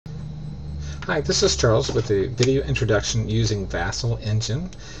Hi, this is Charles with a video introduction using Vassal Engine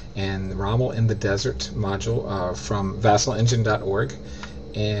and Rommel in the Desert module from vassalengine.org.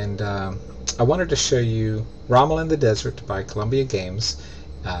 And I wanted to show you Rommel in the Desert by Columbia Games.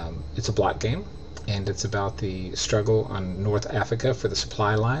 It's a block game, and it's about the struggle on North Africa for the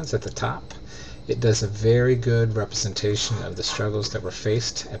supply lines at the top. It does a very good representation of the struggles that were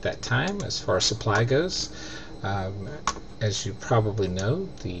faced at that time as far as supply goes. As you probably know,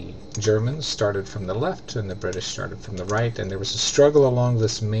 the Germans started from the left and the British started from the right, and there was a struggle along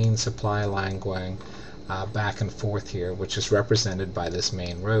this main supply line going back and forth here, which is represented by this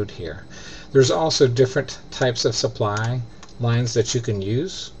main road here. There's also different types of supply lines that you can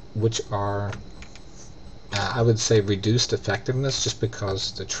use, which are I would say reduced effectiveness, just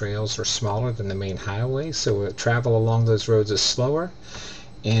because the trails are smaller than the main highway, so travel along those roads is slower,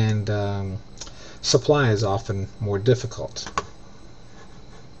 and supply is often more difficult.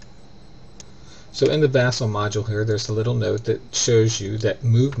 So in the Vassal module here, there's a little note that shows you that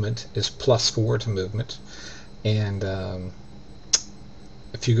movement is +4 to movement, and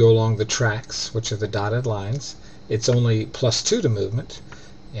if you go along the tracks, which are the dotted lines, it's only +2 to movement,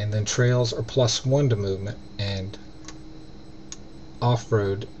 and then trails are +1 to movement, and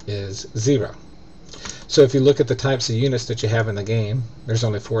off-road is 0. So if you look at the types of units that you have in the game, there's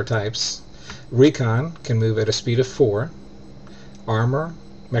only 4 types. Recon can move at a speed of 4. Armor,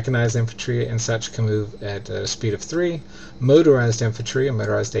 mechanized infantry, and such can move at a speed of 3. Motorized infantry and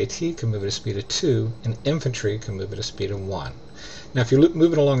motorized AT can move at a speed of 2, and infantry can move at a speed of 1. Now if you're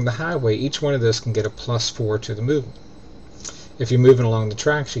moving along the highway, each one of those can get a +4 to the movement. If you're moving along the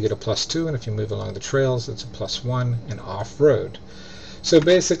tracks, you get a +2, and if you move along the trails, it's a +1, and off-road. So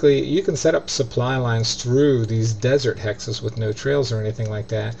basically, you can set up supply lines through these desert hexes with no trails or anything like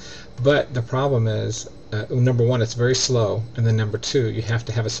that, but the problem is, number one, it's very slow, and then number two, you have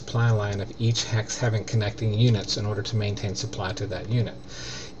to have a supply line of each hex having connecting units in order to maintain supply to that unit.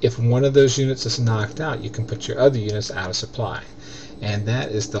 If one of those units is knocked out, you can put your other units out of supply. And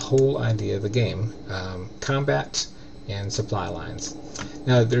that is the whole idea of the game, combat and supply lines.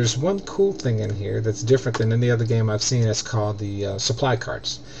 Now there's one cool thing in here that's different than any other game I've seen. It's called the supply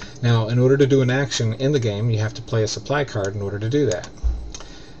cards. Now in order to do an action in the game, you have to play a supply card in order to do that.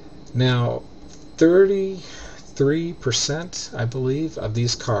 Now 33%, I believe, of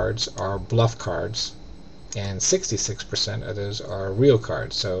these cards are bluff cards, and 66% of those are real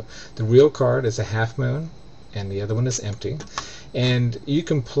cards. So the real card is a half moon and the other one is empty, and you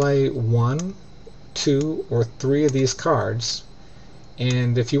can play 1, 2, or 3 of these cards,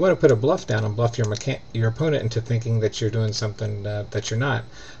 and if you want to put a bluff down and bluff your opponent into thinking that you're doing something that you're not,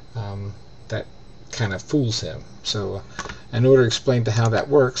 that kind of fools him. So in order to explain to how that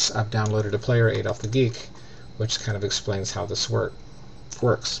works, I've downloaded a player aid off the Geek, which kind of explains how this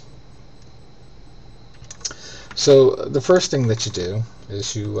works. So the first thing that you do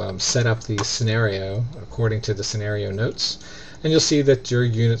is you set up the scenario according to the scenario notes, and you'll see that your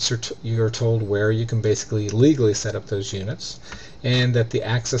units you're told where you can basically legally set up those units, and that the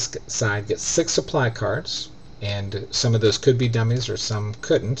Axis side gets 6 supply cards, and some of those could be dummies or some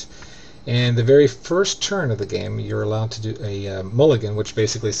couldn't. And the very first turn of the game, you're allowed to do a mulligan, which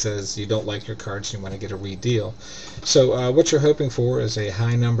basically says you don't like your cards and you want to get a redeal. So what you're hoping for is a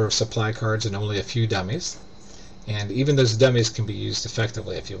high number of supply cards and only a few dummies, and even those dummies can be used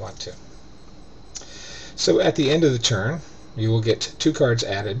effectively if you want to. So at the end of the turn, you will get 2 cards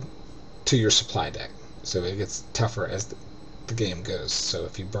added to your supply deck. So it gets tougher as the game goes. So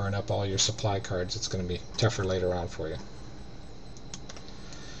if you burn up all your supply cards, it's going to be tougher later on for you.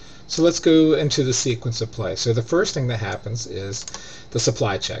 So let's go into the sequence of play. So the first thing that happens is the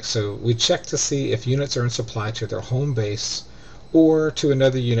supply check. So we check to see if units are in supply to their home base or to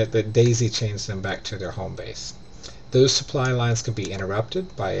another unit that daisy chains them back to their home base. Those supply lines can be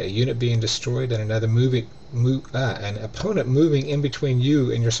interrupted by a unit being destroyed and another an opponent moving in between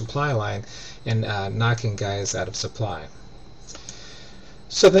you and your supply line and knocking guys out of supply.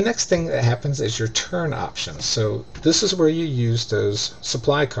 So the next thing that happens is your turn options. So this is where you use those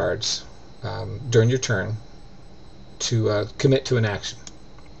supply cards during your turn to commit to an action.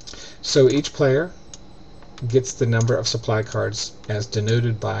 So each player gets the number of supply cards as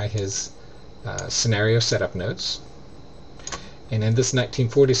denoted by his scenario setup notes. And in this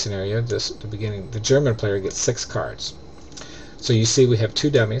 1940 scenario, the German player gets 6 cards. So you see we have 2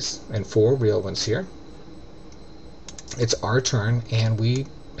 dummies and 4 real ones here. It's our turn, and we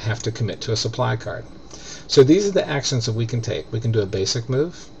have to commit to a supply card. So these are the actions that we can take. We can do a basic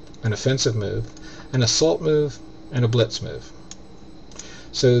move, an offensive move, an assault move, and a blitz move.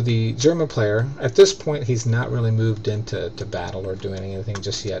 So the German player, at this point, he's not really moved into battle or doing anything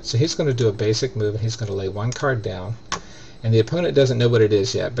just yet. So he's going to do a basic move, and he's going to lay one card down. And the opponent doesn't know what it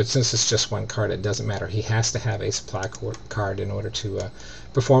is yet, but since it's just one card, it doesn't matter. He has to have a supply card in order to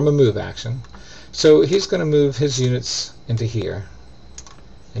perform a move action. So he's going to move his units into here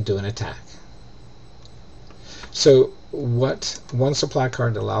and do an attack. So what one supply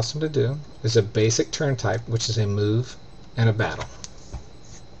card allows him to do is a basic turn type, which is a move and a battle.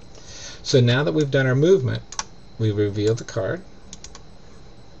 So now that we've done our movement, we reveal the card.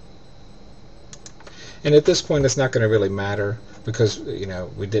 And at this point, it's not going to really matter because, you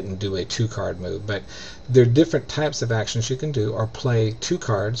know, we didn't do a 2-card move. But there are different types of actions you can do, or play 2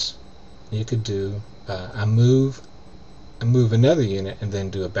 cards. You could do a move another unit, and then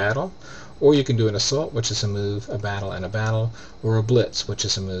do a battle. Or you can do an assault, which is a move, a battle, and a battle. Or a blitz, which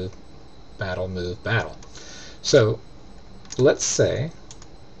is a move, battle, move, battle. So let's say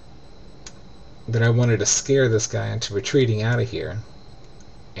that I wanted to scare this guy into retreating out of here,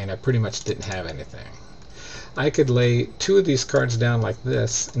 and I pretty much didn't have anything. I could lay 2 of these cards down like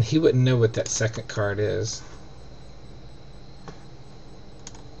this, and he wouldn't know what that second card is.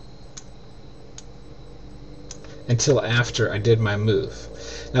 Until after I did my move.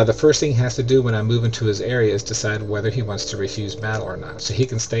 Now the first thing he has to do when I move into his area is decide whether he wants to refuse battle or not. So he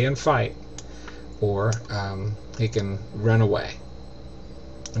can stay and fight, or he can run away.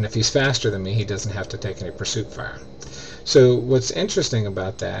 And if he's faster than me, he doesn't have to take any pursuit fire. So what's interesting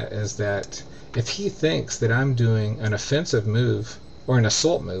about that is that if he thinks that I'm doing an offensive move or an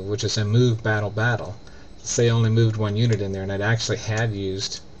assault move, which is a move, battle, battle, say I only moved 1 unit in there and I'd actually had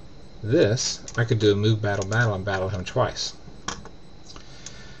used this, I could do a move, battle, battle, and battle him twice.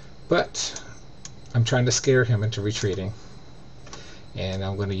 But I'm trying to scare him into retreating, and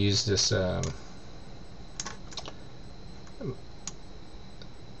I'm going to use this.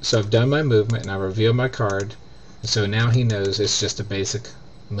 So I've done my movement, and I reveal my card, and so now he knows it's just a basic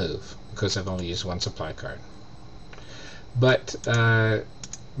move because I've only used 1 supply card. But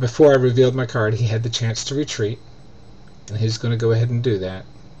before I revealed my card, he had the chance to retreat, and he's going to go ahead and do that.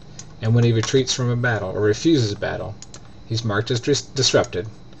 And when he retreats from a battle or refuses a battle, he's marked as disrupted,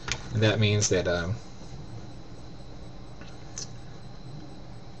 and that means that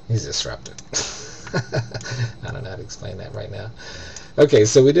he's disrupted. I don't know how to explain that right now. Okay,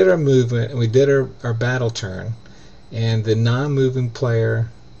 so we did our movement and we did our battle turn, and the non-moving player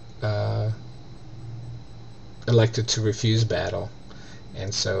elected to refuse battle,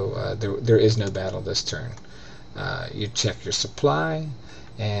 and so there is no battle this turn. You check your supply,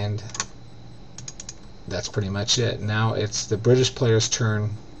 and that's pretty much it. Now it's the British player's turn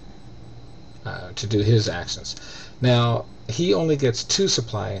to do his actions. Now he only gets 2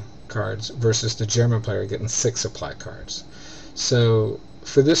 supply cards versus the German player getting 6 supply cards. So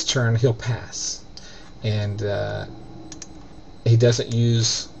for this turn he'll pass, and he doesn't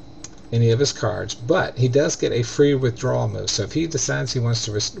use any of his cards, but he does get a free withdrawal move. So if he decides he wants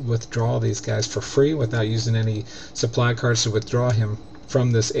to withdraw these guys for free without using any supply cards to withdraw him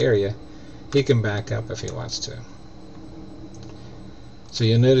from this area, he can back up if he wants to. So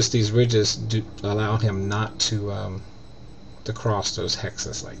you'll notice these ridges do allow him not to cross those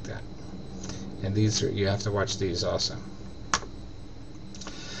hexes like that. And these are, you have to watch these also.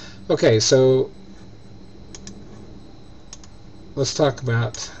 Okay, so let's talk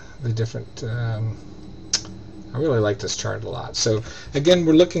about the different I really like this chart a lot. So again,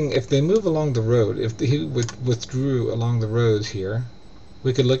 we're looking, if they move along the road, if he withdrew along the road here,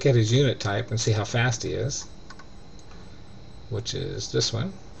 we could look at his unit type and see how fast he is, which is this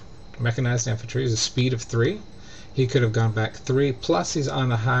one. Mechanized infantry is a speed of 3. He could have gone back 3, plus he's on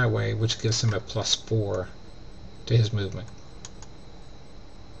the highway, which gives him a +4 to his movement.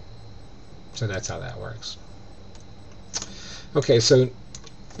 So that's how that works. Okay, so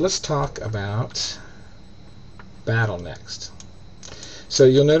let's talk about battle next. So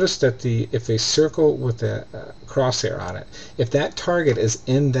you'll notice that if a circle with a crosshair on it, if that target is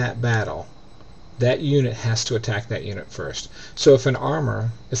in that battle, that unit has to attack that unit first. So if an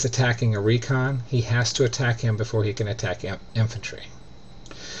armor is attacking a recon, he has to attack him before he can attack infantry.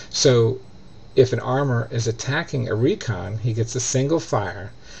 So if an armor is attacking a recon, he gets a single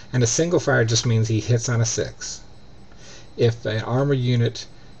fire, and a single fire just means he hits on a 6. If an armor unit,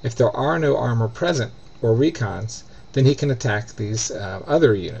 if there are no armor present or recons, then he can attack these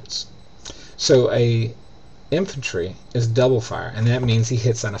other units. So a infantry is double fire, and that means he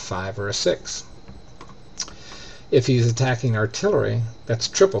hits on a 5 or a 6. If he's attacking artillery, that's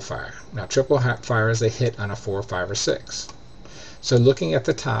triple fire. Now triple fire is a hit on a 4, 5, or 6. So looking at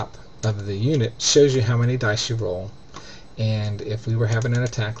the top of the unit shows you how many dice you roll, And if we were having an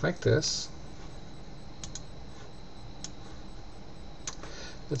attack like this,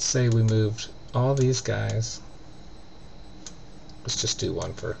 let's say we moved all these guys. Let's just do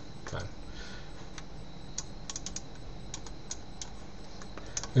one for fun.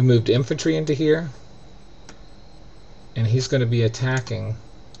 We moved infantry into here, and he's going to be attacking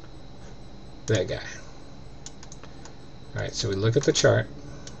that guy. Alright, so we look at the chart.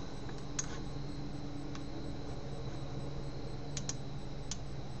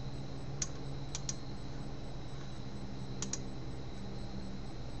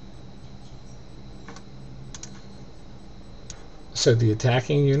 So the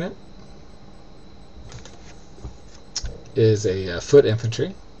attacking unit is a foot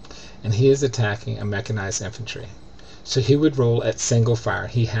infantry, and he is attacking a mechanized infantry. So he would roll at single fire.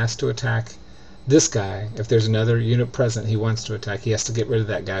 He has to attack this guy. If there's another unit present he wants to attack, he has to get rid of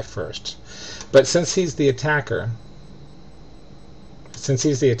that guy first. But since he's the attacker,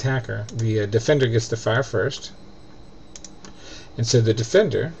 the defender gets to fire first. And so the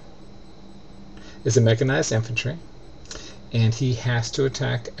defender is a mechanized infantry, and he has to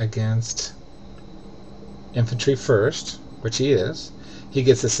attack against infantry first, which he is. He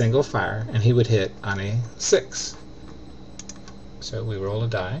gets a single fire, and he would hit on a 6. So we roll a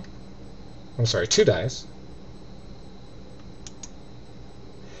die. I'm sorry, 2 dice.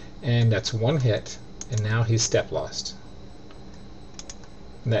 And that's 1 hit, and now he's step lost.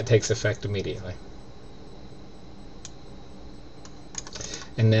 And that takes effect immediately.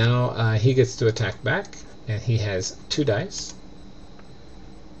 And now he gets to attack back, and he has 2 dice,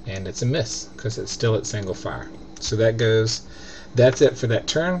 and it's a miss because it's still at single fire. So that's it for that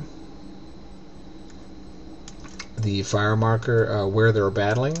turn. The fire marker where they're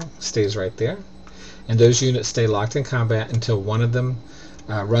battling stays right there, and those units stay locked in combat until one of them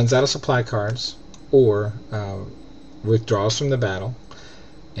runs out of supply cards or withdraws from the battle,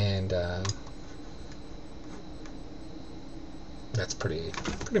 and that's pretty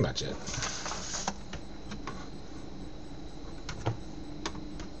much it.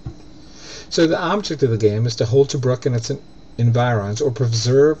 So the object of the game is to hold Tobruk and its environs, or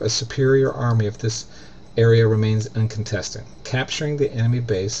preserve a superior army if this area remains uncontested. Capturing the enemy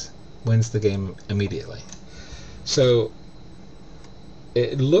base wins the game immediately. So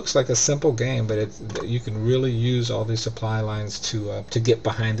it looks like a simple game, but you can really use all these supply lines to get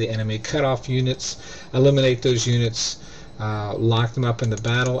behind the enemy, cut off units, eliminate those units, lock them up in the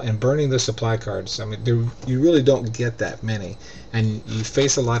battle, and burning the supply cards. I mean, you really don't get that many, and you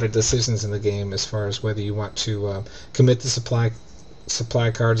face a lot of decisions in the game as far as whether you want to commit the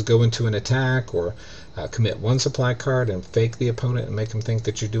supply cards, go into an attack, or commit 1 supply card and fake the opponent and make them think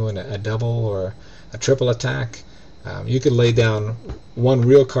that you're doing a double or a triple attack. You could lay down 1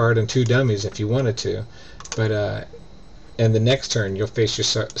 real card and 2 dummies if you wanted to, but and the next turn you'll face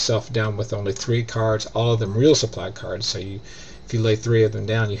yourself down with only 3 cards, all of them real supply cards. So if you lay 3 of them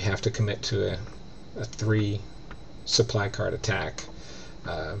down, you have to commit to a 3 supply card attack.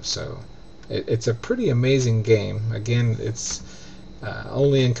 So it's a pretty amazing game. Again, it's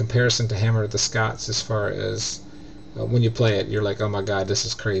only in comparison to Hammer of the Scots as far as when you play it, you're like, oh my god, this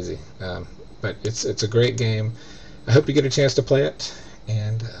is crazy. But it's a great game. I hope you get a chance to play it,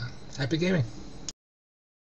 and happy gaming.